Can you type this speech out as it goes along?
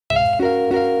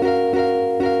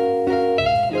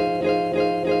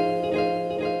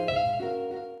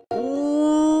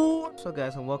up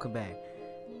guys, and welcome back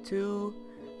to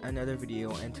another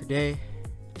video. And today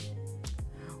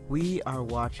we are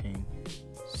watching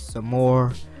some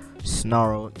more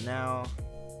Snarled. Now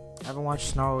I haven't watched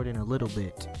Snarled in a little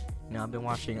bit. I've been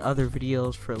watching other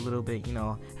videos for a little bit,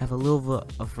 have a little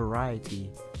bit of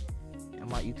variety on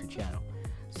my YouTube channel.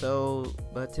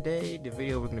 But today the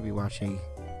video we're going to be watching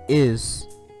is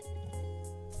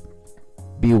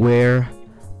Beware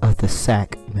of the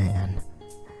Sack Man.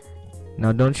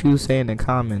 Now, don't you say in the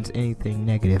comments anything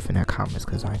negative in the comments,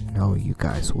 because I know you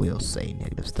guys will say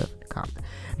negative stuff in the comments.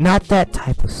 Not that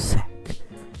type of sack,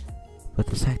 but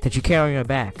the sack that you carry on your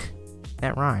back.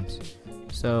 That rhymes.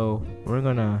 So we're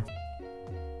going to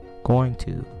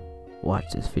watch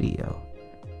this video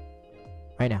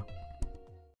right now.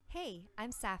 Hey,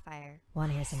 I'm Sapphire.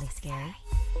 Want to hear something scary?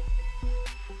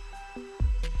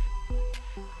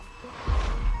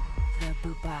 The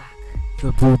Bubak.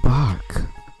 The Bubak.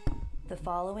 The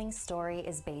following story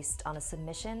is based on a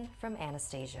submission from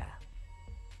Anastasia.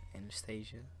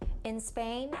 In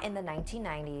Spain in the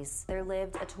 1990s, there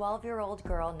lived a 12-year-old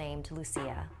girl named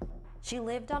Lucia. She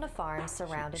lived on a farm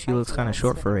surrounded by She looks kind of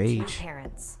short for her age.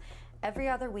 Parents. Every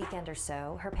other weekend or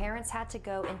so, her parents had to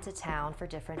go into town for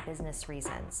different business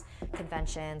reasons,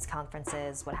 conventions,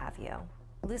 conferences, what have you.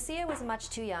 Lucia was much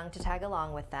too young to tag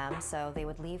along with them, so they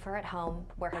would leave her at home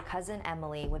where her cousin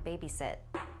Emily would babysit.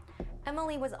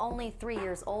 Emily was only 3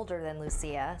 years older than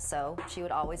Lucia, so she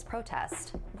would always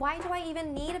protest. Why do I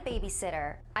even need a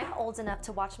babysitter? I'm old enough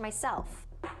to watch myself.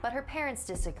 But her parents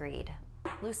disagreed.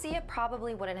 Lucia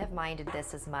probably wouldn't have minded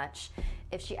this as much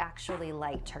if she actually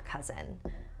liked her cousin.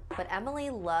 But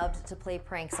Emily loved to play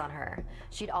pranks on her.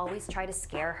 She'd always try to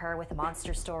scare her with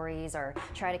monster stories or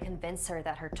try to convince her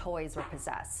that her toys were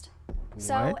possessed.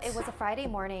 So it was a Friday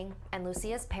morning, and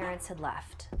Lucia's parents had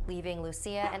left, leaving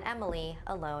Lucia and Emily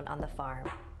alone on the farm.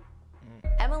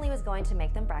 Emily was going to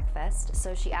make them breakfast,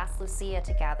 so she asked Lucia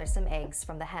to gather some eggs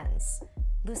from the hens.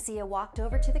 Lucia walked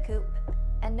over to the coop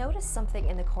and noticed something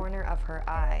in the corner of her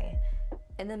eye.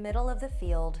 In the middle of the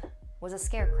field was a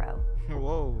scarecrow.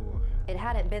 Whoa. It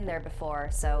hadn't been there before,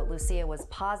 so Lucia was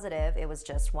positive it was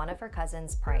just one of her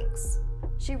cousin's pranks.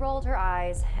 She rolled her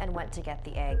eyes and went to get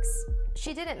the eggs.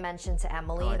 She didn't mention to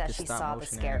Emily that she saw the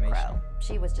scarecrow.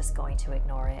 She was just going to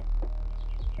ignore it.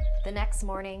 The next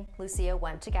morning, Lucia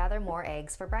went to gather more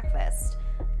eggs for breakfast.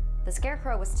 The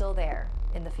scarecrow was still there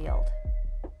in the field.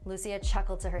 Lucia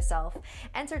chuckled to herself,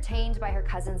 entertained by her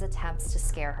cousin's attempts to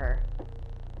scare her.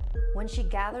 When she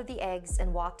gathered the eggs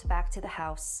and walked back to the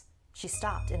house, she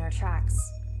stopped in her tracks.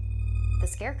 The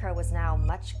scarecrow was now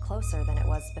much closer than it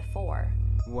was before.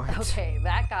 What? Okay,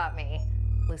 that got me,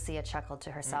 Lucia chuckled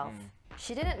to herself.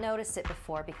 She didn't notice it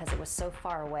before because it was so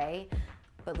far away,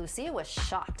 but Lucia was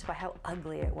shocked by how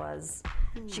ugly it was.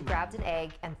 She grabbed an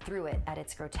egg and threw it at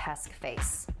its grotesque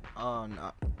face. Oh,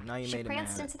 no. Now you made it mad. She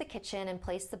pranced into the kitchen and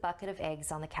placed the bucket of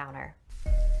eggs on the counter.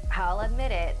 I'll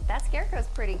admit it, that scarecrow's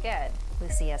pretty good,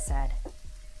 Lucia said.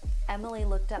 Emily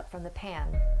looked up from the pan.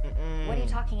 What are you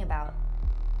talking about?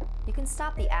 You can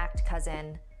stop the act,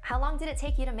 cousin. How long did it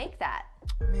take you to make that?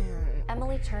 Man.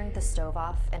 Emily turned the stove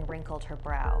off and wrinkled her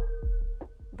brow.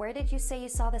 Where did you say you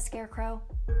saw the scarecrow?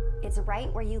 It's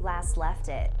right where you last left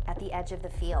it, at the edge of the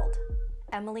field.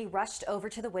 Emily rushed over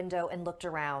to the window and looked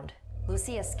around.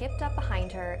 Lucia skipped up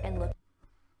behind her and looked.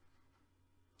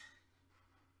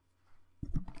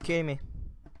 Kidding me?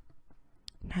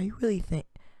 Now you really think?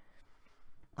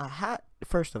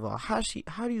 First of all, how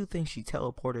do you think she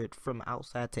teleported from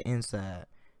outside to inside?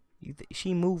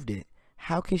 She moved it.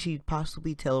 How can she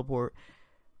possibly teleport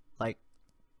like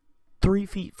 3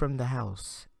 feet from the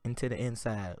house into the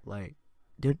inside? Like,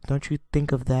 don't you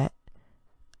think of that?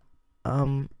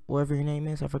 Whatever your name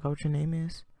is, I forgot what your name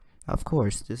is. Of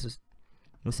course, it's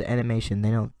an animation.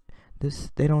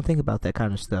 They don't think about that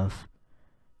kind of stuff.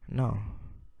 No.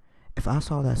 If I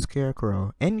saw that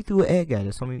scarecrow and you threw an egg at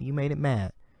it, so you made it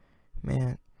mad,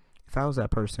 man. If I was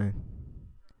that person,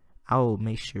 I will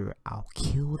make sure I'll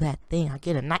kill that thing. I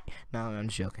get a knife. No, I'm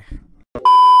just joking.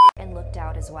 And looked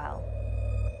out as well,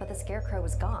 but the scarecrow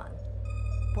was gone.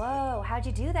 Whoa, how'd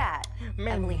you do that?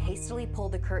 Emily hastily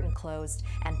pulled the curtain closed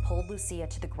and pulled Lucia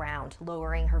to the ground,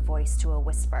 lowering her voice to a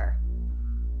whisper.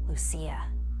 Lucia,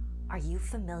 are you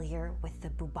familiar with the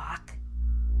Bubak?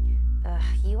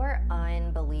 You are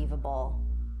unbelievable.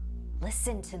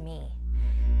 Listen to me.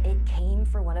 It came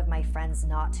for one of my friends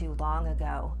not too long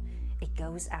ago. It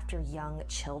goes after young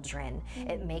children.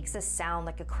 It makes a sound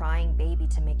like a crying baby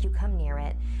to make you come near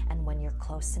it, and when you're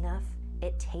close enough,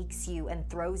 it takes you and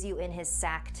throws you in his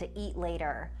sack to eat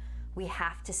later. We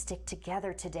have to stick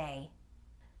together today.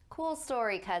 Cool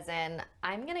story, cousin.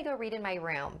 I'm gonna go read in my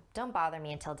room. Don't bother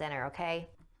me until dinner, okay?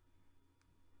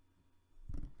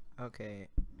 Okay,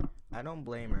 I don't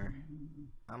blame her.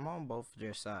 I'm on both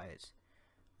their sides.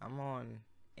 I'm on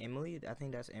Emily. I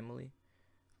think that's Emily.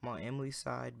 I'm on Emily's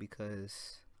side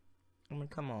because, I mean,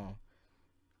 come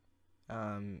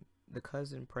on. The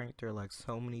cousin pranked her like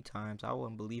so many times. I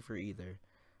wouldn't believe her either.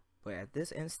 But at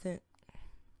this instant,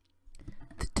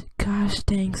 the gosh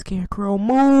dang scarecrow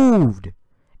moved.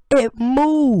 It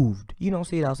moved. You don't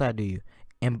see it outside, do you?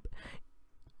 And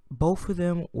both of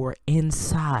them were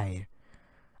inside.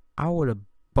 I would have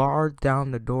barred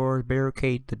down the doors,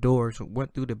 barricaded the doors,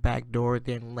 went through the back door,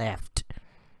 then left.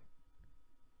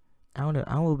 I would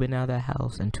have been out of that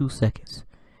house in 2 seconds.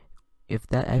 If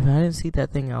I didn't see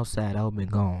that thing outside, I would have been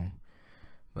gone.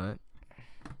 But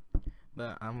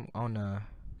I'm on the,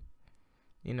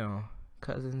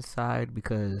 cousin's side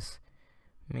because,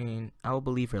 I mean, I will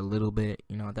believe her a little bit,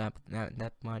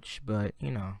 that much, but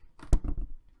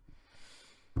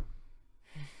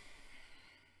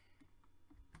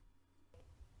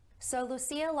So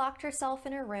Lucia locked herself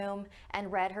in her room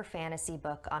and read her fantasy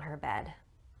book on her bed.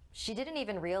 She didn't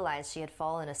even realize she had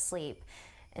fallen asleep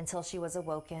until she was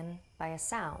awoken by a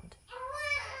sound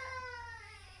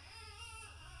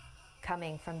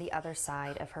coming from the other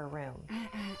side of her room.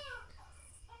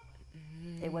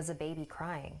 It was a baby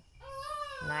crying.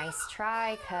 Nice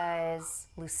try, cuz,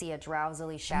 Lucia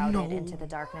drowsily shouted into the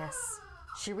darkness.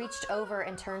 She reached over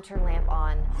and turned her lamp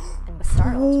on and was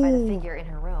startled by the figure in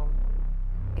her room.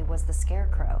 It was the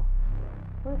scarecrow.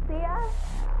 Lucia?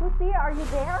 Lucia, are you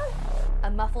there?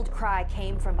 A muffled cry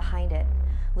came from behind it.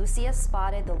 Lucia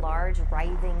spotted the large,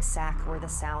 writhing sack where the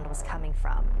sound was coming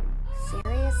from.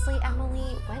 Seriously,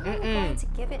 Emily? When are you going to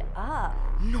give it up?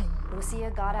 No.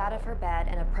 Lucia got out of her bed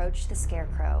and approached the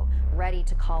scarecrow, ready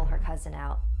to call her cousin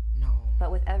out. No.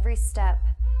 But with every step,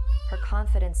 her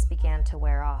confidence began to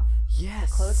wear off. Yes.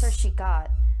 The closer she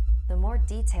got, the more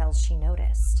details she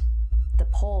noticed. The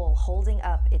pole holding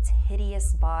up its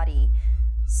hideous body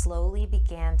slowly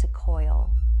began to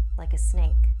coil like a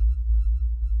snake.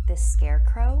 This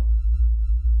scarecrow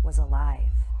was alive.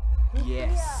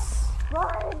 Yes.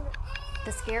 Run!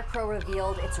 The scarecrow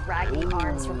revealed its raggedy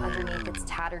arms from underneath its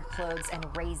tattered clothes and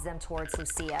raised them towards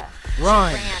Lucia.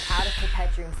 Run! She ran out of her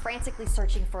bedroom, frantically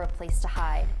searching for a place to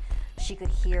hide. She could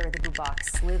hear the bubak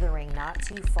slithering not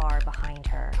too far behind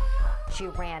her. She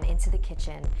ran into the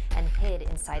kitchen and hid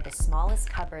inside the smallest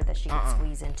cupboard that she could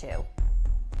squeeze into.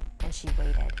 And she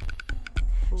waited.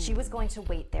 She was going to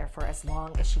wait there for as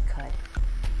long as she could.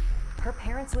 Her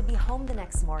parents would be home the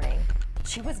next morning.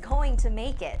 She was going to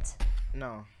make it.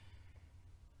 No.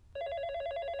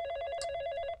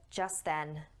 Just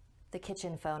then, the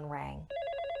kitchen phone rang.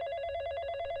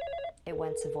 It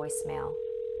went to voicemail.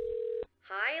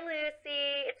 Hi,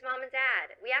 Lucy. It's Mom and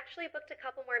Dad. We actually booked a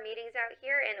couple more meetings out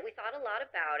here, and we thought a lot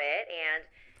about it. And,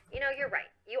 you're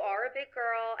right. You are a big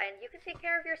girl, and you can take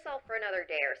care of yourself for another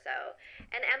day or so.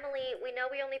 And Emily, we know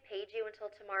we only paid you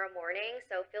until tomorrow morning,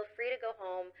 so feel free to go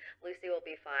home. Lucy will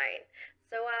be fine.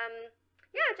 So,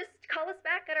 yeah, just call us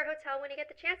back at our hotel when you get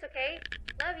the chance, okay?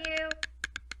 Love you.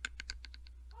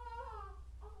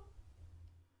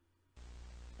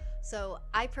 So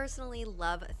I personally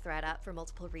love ThreadUp for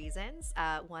multiple reasons.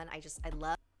 One, I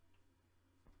love.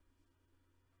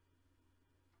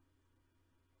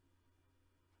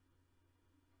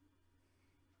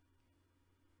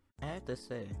 I have to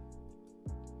say,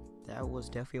 that was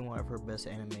definitely one of her best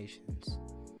animations.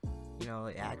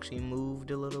 It actually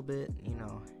moved a little bit,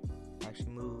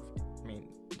 actually moved. I mean,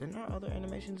 didn't our other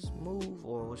animations move,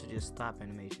 or was it just stop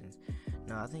animations?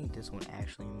 No, I think this one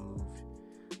actually moved.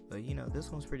 But, this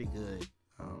one's pretty good.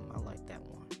 I like that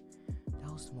one.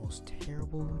 That was the most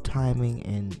terrible timing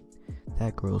in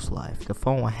that girl's life. The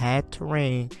phone had to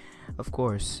ring. Of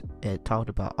course, it talked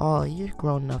about, oh, you're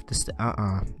grown enough to stay.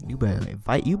 You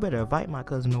better invite my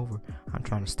cousin over. I'm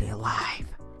trying to stay alive.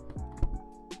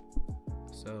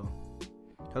 So,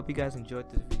 hope you guys enjoyed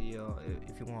this video.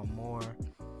 If you want more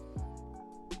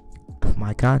of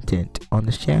my content on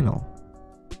this channel,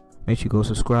 make sure you go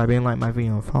subscribe and like my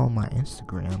video and follow my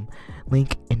Instagram.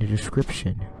 Link in the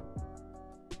description.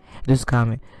 Just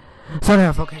comment. Sign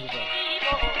off. Okay, bye.